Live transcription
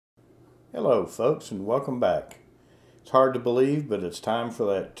Hello folks and welcome back. It's hard to believe, but it's time for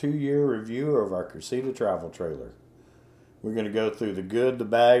that 2-year review of our Casita travel trailer. We're going to go through the good, the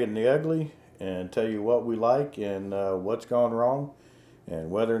bad, and the ugly and tell you what we like and what's gone wrong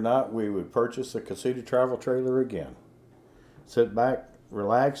and whether or not we would purchase a Casita travel trailer again. Sit back,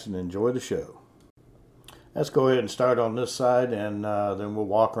 relax, and enjoy the show. Let's go ahead and start on this side and then we'll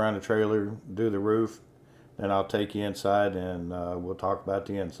walk around the trailer, do the roof, then I'll take you inside and we'll talk about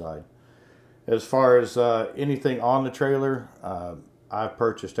the inside. As far as anything on the trailer, I've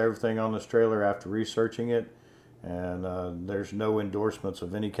purchased everything on this trailer after researching it, and there's no endorsements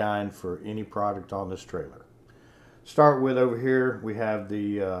of any kind for any product on this trailer. Start with over here, we have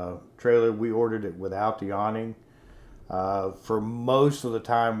the trailer. We ordered it without the awning. For most of the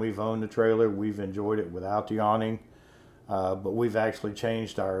time we've owned the trailer, we've enjoyed it without the awning, but we've actually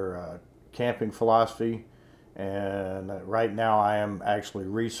changed our camping philosophy. And right now I am actually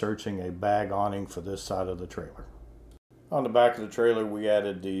researching a bag awning for this side of the trailer. On the back of the trailer we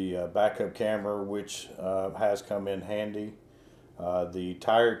added the backup camera, which has come in handy. The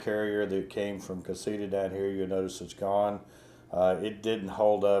tire carrier that came from Casita down here, you'll notice it's gone. It didn't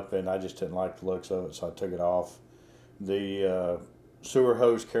hold up and I just didn't like the looks of it, so I took it off. The sewer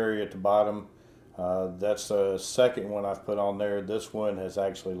hose carrier at the bottom, that's the second one I've put on there. This one has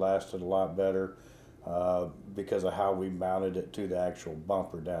actually lasted a lot better. Because of how we mounted it to the actual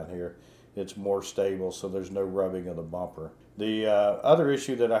bumper down here. It's more stable, so there's no rubbing of the bumper. The other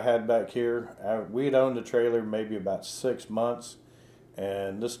issue that I had back here, we had owned the trailer maybe about 6 months,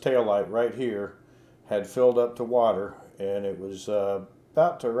 and this tail light right here had filled up to water, and it was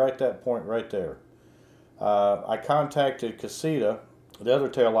about to right that point right there. I contacted Casita. The other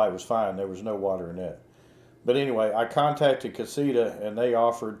tail light was fine, there was no water in it. But anyway, I contacted Casita and they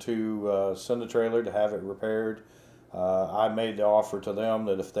offered to send the trailer to have it repaired. I made the offer to them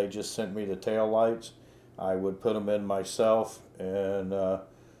that if they just sent me the tail lights, I would put them in myself and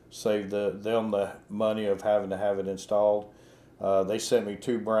save them the money of having to have it installed. They sent me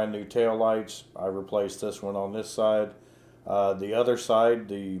 2 brand new tail lights. I replaced this one on this side. The other side,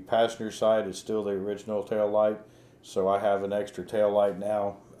 the passenger side, is still the original tail light. So I have an extra tail light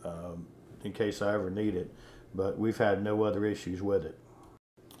now in case I ever need it. But we've had no other issues with it.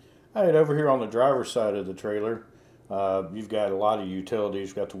 All right, over here on the driver's side of the trailer, you've got a lot of utilities.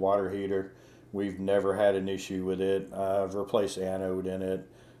 You've got the water heater. We've never had an issue with it. I've replaced the anode in it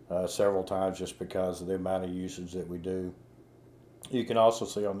several times just because of the amount of usage that we do. You can also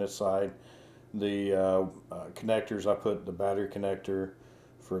see on this side the connectors. I put the battery connector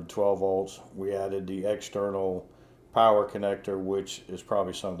for 12 volts. We added the external power connector, which is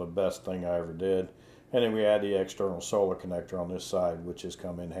probably some of the best thing I ever did. And then we add the external solar connector on this side, which has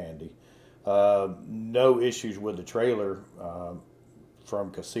come in handy. No issues with the trailer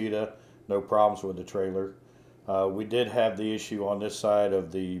from Casita. No problems with the trailer. We did have the issue on this side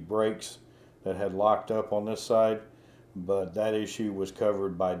of the brakes that had locked up on this side, but that issue was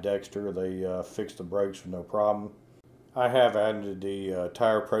covered by Dexter. They fixed the brakes with no problem. I have added the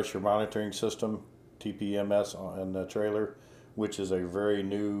tire pressure monitoring system, TPMS, on the trailer, which is a very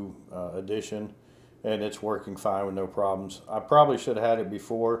new addition. And it's working fine with no problems. I probably should have had it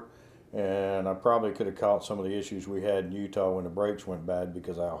before, and I probably could have caught some of the issues we had in Utah when the brakes went bad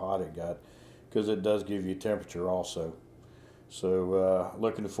because of how hot it got, because it does give you temperature also. So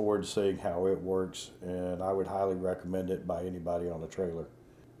looking forward to seeing how it works, and I would highly recommend it by anybody on the trailer.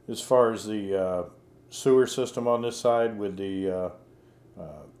 As far as the sewer system on this side with the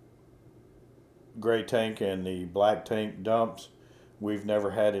gray tank and the black tank dumps, we've never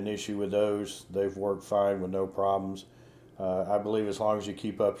had an issue with those. They've worked fine with no problems. I believe as long as you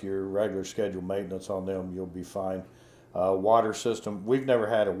keep up your regular scheduled maintenance on them, you'll be fine. Water system, we've never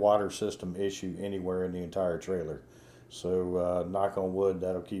had a water system issue anywhere in the entire trailer. So knock on wood,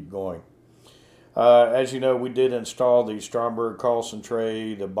 that'll keep going. As you know, we did install the Stromberg Carlson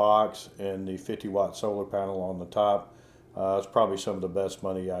tray, the box, and the 50-watt solar panel on the top. It's probably some of the best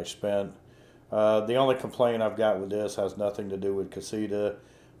money I spent. The only complaint I've got with this has nothing to do with Casita.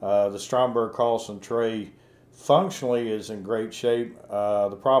 The Stromberg Carlson tray functionally is in great shape.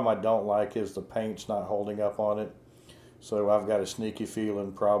 The problem I don't like is the paint's not holding up on it. So I've got a sneaky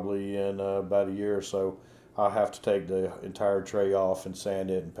feeling probably in about a year or so I'll have to take the entire tray off and sand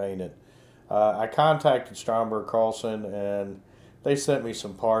it and paint it. I contacted Stromberg Carlson and they sent me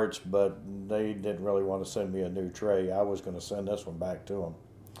some parts, but they didn't really want to send me a new tray. I was going to send this one back to them.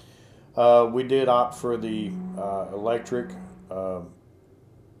 We did opt for the electric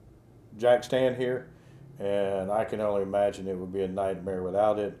jack stand here, and I can only imagine it would be a nightmare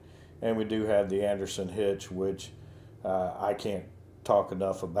without it. And we do have the Anderson hitch, which I can't talk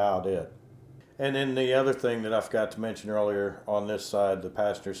enough about it. And then the other thing that I forgot to mention earlier on this side, the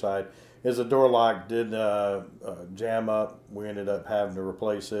passenger side, is the door lock did jam up. We ended up having to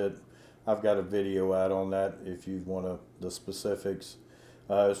replace it. I've got a video out on that if you want the specifics.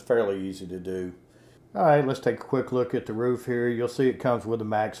 It's fairly easy to do. All right, let's take a quick look at the roof here. You'll see it comes with a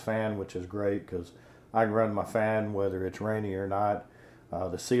max fan, which is great because I can run my fan whether it's rainy or not.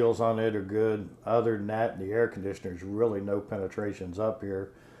 The seals on it are good. Other than that, the air conditioner's really no penetrations up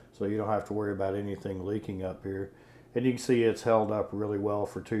here, so you don't have to worry about anything leaking up here. And you can see it's held up really well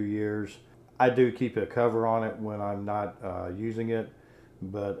for 2 years. I do keep a cover on it when I'm not using it,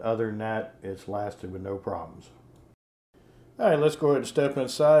 but other than that, it's lasted with no problems. All right, let's go ahead and step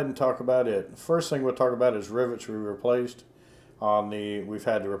inside and talk about it. First thing we'll talk about is rivets we replaced. We've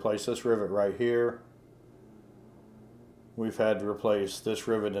had to replace this rivet right here. We've had to replace this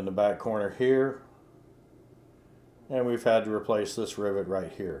rivet in the back corner here. And we've had to replace this rivet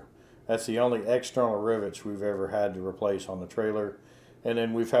right here. That's the only external rivets we've ever had to replace on the trailer. And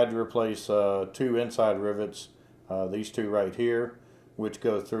then we've had to replace 2 inside rivets, these 2 right here, which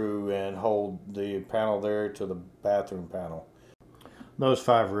go through and hold the panel there to the bathroom panel. Those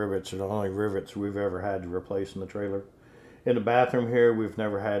 5 rivets are the only rivets we've ever had to replace in the trailer. In the bathroom here, we've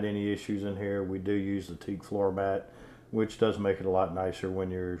never had any issues in here. We do use the teak floor mat, which does make it a lot nicer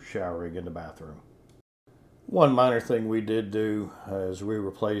when you're showering in the bathroom. One minor thing we did do is we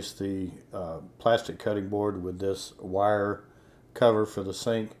replaced the plastic cutting board with this wire cover for the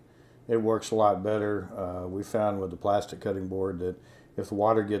sink. It works a lot better. We found with the plastic cutting board that if the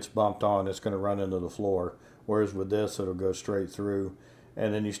water gets bumped on, it's going to run into the floor, whereas with this it'll go straight through,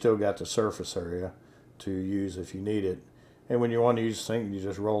 and then you still got the surface area to use if you need it. And when you want to use the sink, you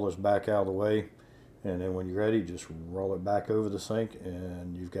just roll this back out of the way, and then when you're ready, just roll it back over the sink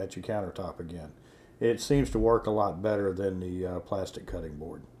and you've got your countertop again. It seems to work a lot better than the plastic cutting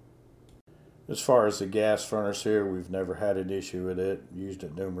board. As far as the gas furnace here, we've never had an issue with it. Used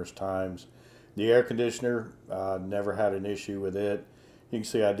it numerous times. The air conditioner, never had an issue with it. You can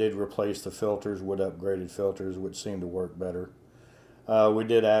see I did replace the filters with upgraded filters, which seem to work better. We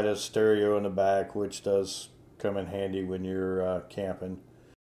did add a stereo in the back, which does come in handy when you're camping.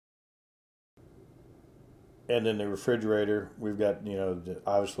 And then the refrigerator, we've got,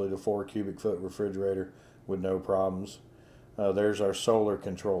 obviously the 4 cubic foot refrigerator with no problems. There's our solar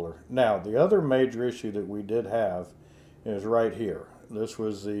controller. Now, the other major issue that we did have is right here. This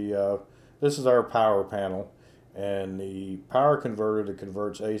is our power panel, and the power converter that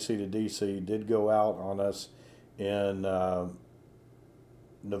converts AC to DC did go out on us in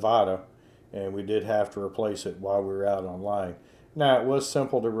Nevada, and we did have to replace it while we were out online. Now, it was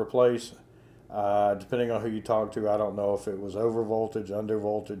simple to replace. Depending on who you talk to, I don't know if it was over voltage, under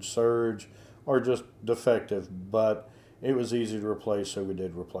voltage, surge, or just defective, but it was easy to replace, so we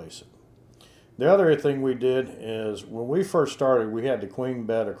did replace it. The other thing we did is when we first started, we had the queen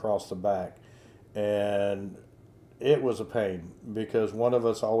bed across the back, and it was a pain because one of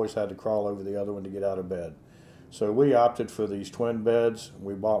us always had to crawl over the other one to get out of bed. So we opted for these twin beds.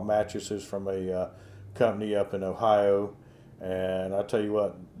 We bought mattresses from a company up in Ohio. And I tell you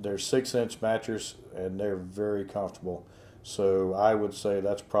what, they're 6-inch mattress and they're very comfortable. So I would say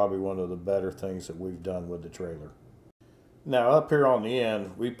that's probably one of the better things that we've done with the trailer. Now up here on the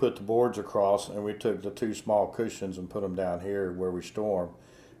end, we put the boards across and we took the 2 small cushions and put them down here where we store them.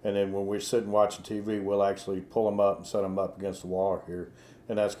 And then when we sit and watch the TV, we'll actually pull them up and set them up against the wall here.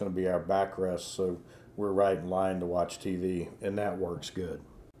 And that's going to be our backrest, so we're right in line to watch TV, and that works good.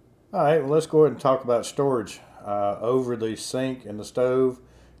 All right, well, let's go ahead and talk about storage. Over the sink and the stove,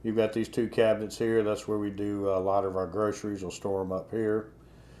 you've got these 2 cabinets here. That's where we do a lot of our groceries. We'll store them up here.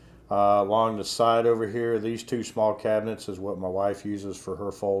 Along the side over here, these 2 small cabinets is what my wife uses for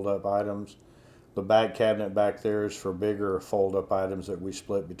her fold-up items. The back cabinet back there is for bigger fold-up items that we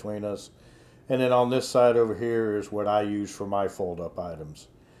split between us. And then on this side over here is what I use for my fold-up items.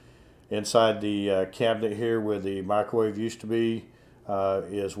 Inside the cabinet here where the microwave used to be,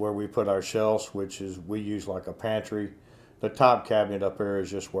 is where we put our shelves, which is we use like a pantry. The top cabinet up there is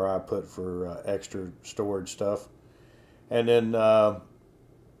just where I put for extra storage stuff. And then let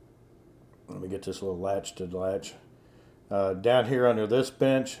me get this little latch to the latch. Down here under this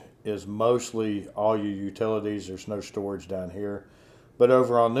bench is mostly all your utilities. There's no storage down here. But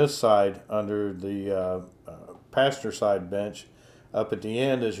over on this side, under the passenger side bench, up at the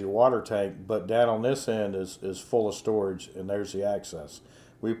end is your water tank, but down on this end is full of storage, and there's the access.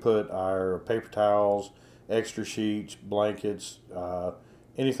 We put our paper towels, extra sheets, blankets,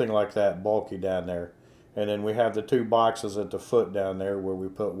 anything like that bulky down there. And then we have the 2 boxes at the foot down there where we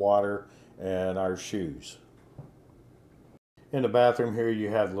put water and our shoes. In the bathroom here, you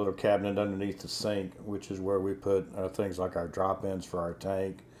have the little cabinet underneath the sink, which is where we put things like our drop-ins for our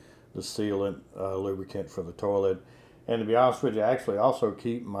tank, the sealant, lubricant for the toilet. And to be honest with you, I actually also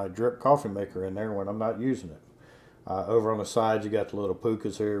keep my drip coffee maker in there when I'm not using it. Over on the side, you got the little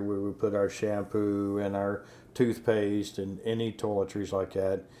pukas here where we put our shampoo and our toothpaste and any toiletries like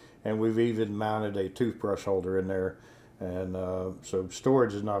that. And we've even mounted a toothbrush holder in there. And so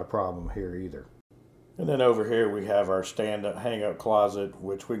storage is not a problem here either. And then over here we have our stand-up, hang-up closet,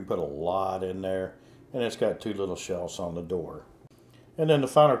 which we can put a lot in there. And it's got two little shelves on the door. And then the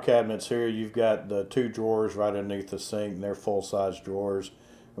final cabinets here, you've got the two drawers right underneath the sink, and they're full-size drawers.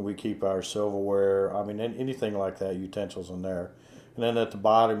 And we keep our silverware, I mean, anything like that, utensils in there. And then at the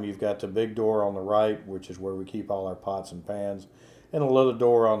bottom, you've got the big door on the right, which is where we keep all our pots and pans. And a little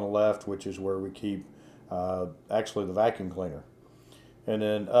door on the left, which is where we keep actually the vacuum cleaner. And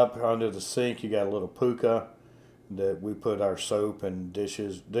then up under the sink, you got a little puka that we put our soap and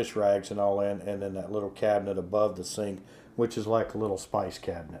dishes, dish rags and all in. And then that little cabinet above the sink, which is like a little spice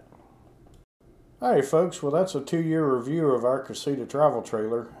cabinet. Alright folks, well that's a 2-year review of our Casita travel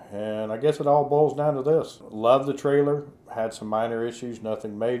trailer, and I guess it all boils down to this. Love the trailer, had some minor issues,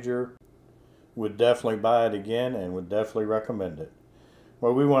 nothing major. Would definitely buy it again and would definitely recommend it.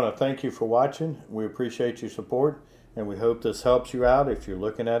 Well, we want to thank you for watching. We appreciate your support, and we hope this helps you out if you're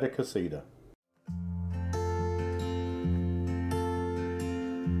looking at a Casita.